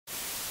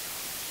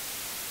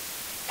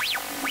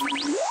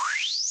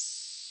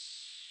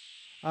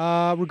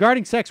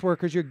Regarding sex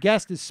workers, your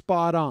guest is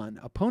spot on.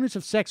 Opponents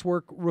of sex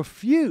work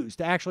refuse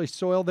to actually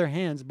soil their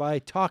hands by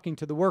talking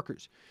to the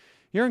workers.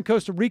 Here in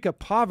Costa Rica,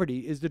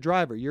 poverty is the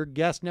driver. Your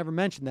guest never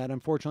mentioned that,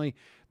 unfortunately,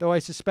 though I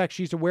suspect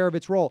she's aware of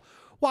its role.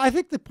 Well, I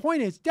think the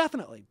point is,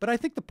 definitely, but I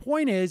think the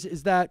point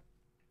is that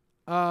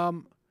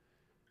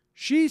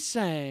she's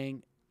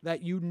saying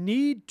that you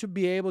need to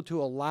be able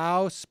to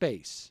allow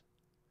space,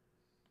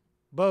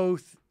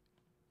 both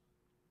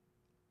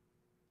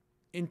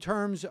in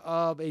terms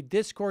of a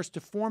discourse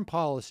to form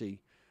policy,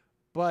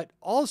 but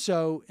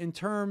also in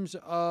terms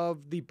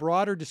of the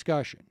broader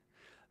discussion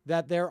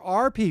that there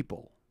are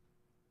people,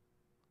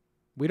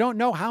 we don't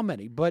know how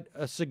many, but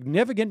a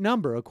significant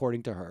number,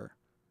 according to her,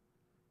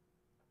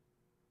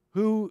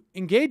 who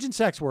engage in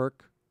sex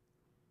work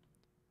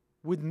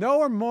with no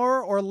or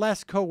more or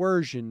less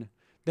coercion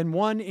than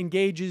one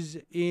engages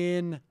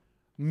in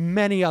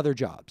many other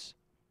jobs.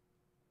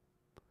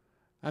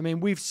 I mean,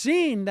 we've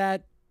seen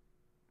that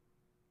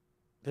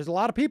there's a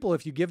lot of people,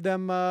 if you give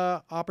them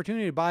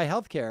opportunity to buy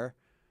healthcare,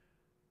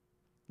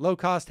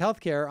 low-cost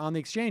healthcare on the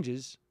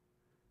exchanges,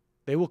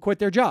 they will quit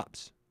their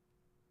jobs.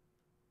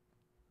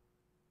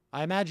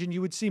 I imagine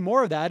you would see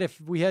more of that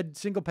if we had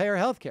single-payer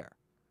healthcare.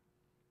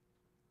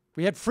 If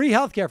we had free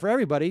healthcare for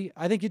everybody,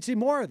 I think you'd see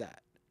more of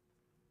that.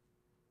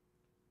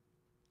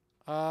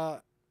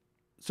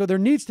 So there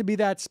needs to be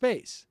that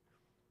space.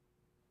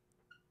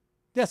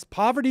 Yes,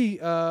 poverty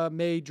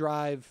may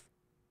drive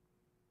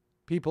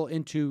people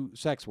into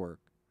sex work,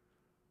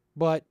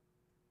 but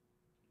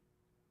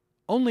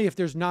only if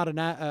there's not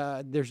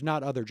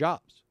other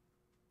jobs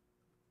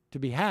to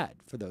be had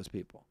for those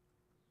people.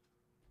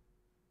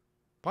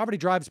 Poverty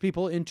drives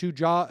people into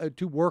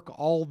to work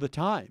all the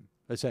time,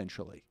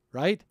 essentially,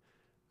 right?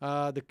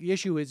 The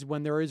issue is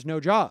when there is no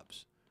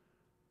jobs,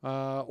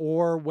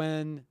 or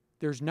when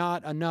there's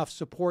not enough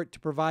support to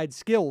provide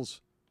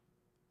skills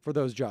for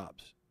those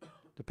jobs,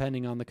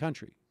 depending on the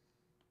country.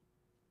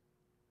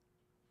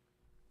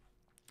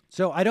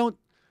 So I don't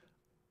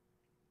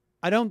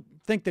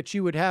think that she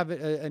would have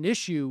an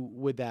issue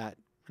with that.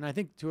 And I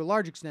think to a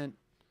large extent,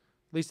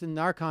 at least in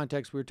our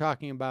context, we're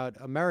talking about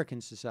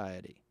American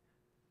society.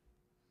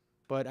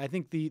 But I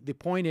think the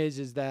point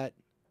is that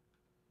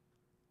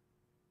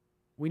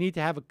we need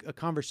to have a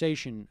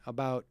conversation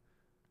about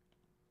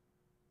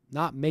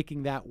not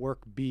making that work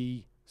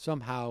be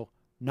somehow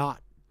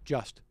not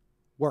just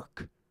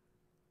work.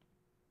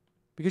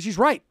 Because she's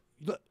right.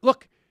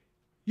 Look,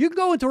 you can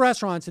go into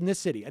restaurants in this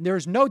city, and there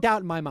is no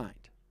doubt in my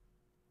mind.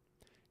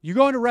 You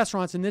go into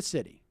restaurants in this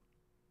city,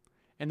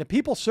 and the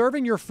people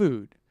serving your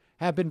food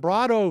have been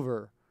brought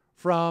over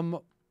from,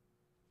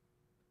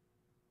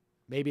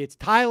 maybe it's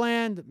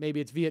Thailand, maybe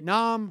it's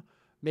Vietnam,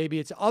 maybe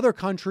it's other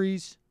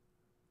countries.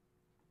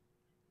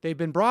 They've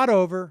been brought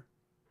over.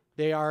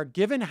 They are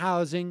given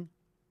housing,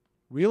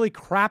 really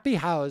crappy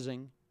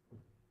housing,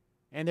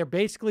 and they're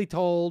basically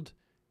told,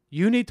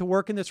 you need to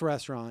work in this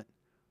restaurant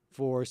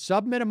for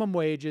sub-minimum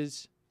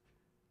wages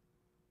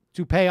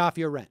to pay off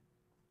your rent,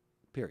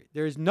 period.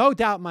 There is no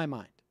doubt in my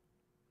mind.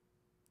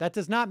 That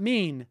does not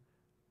mean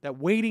that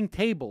waiting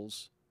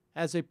tables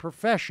as a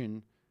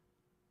profession,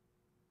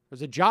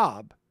 as a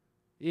job,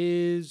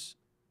 is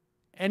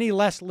any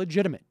less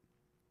legitimate.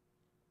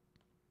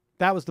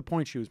 That was the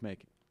point she was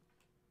making.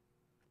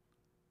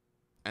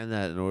 And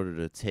that in order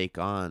to take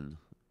on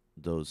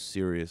those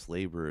serious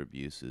labor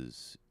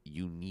abuses,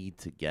 you need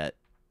to get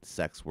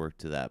sex work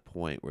to that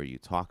point where you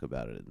talk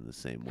about it in the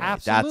same way.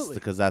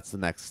 Absolutely. That's the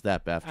next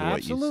step after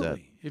what you said.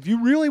 If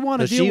you really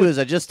want to deal she with... was,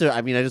 I just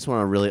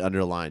want to really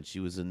underline, she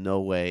was in no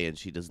way, and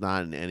she does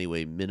not in any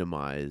way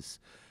minimize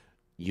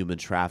human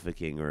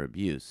trafficking or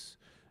abuse.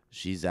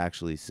 She's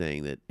actually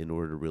saying that in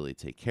order to really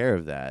take care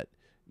of that,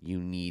 you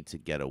need to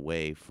get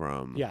away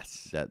from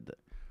that.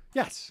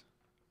 Yes.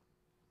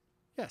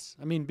 Yes.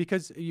 I mean,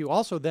 because you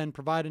also then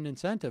provide an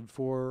incentive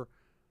for,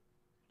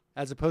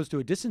 as opposed to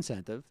a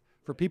disincentive,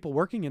 for people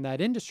working in that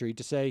industry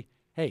to say,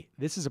 hey,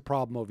 this is a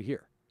problem over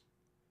here.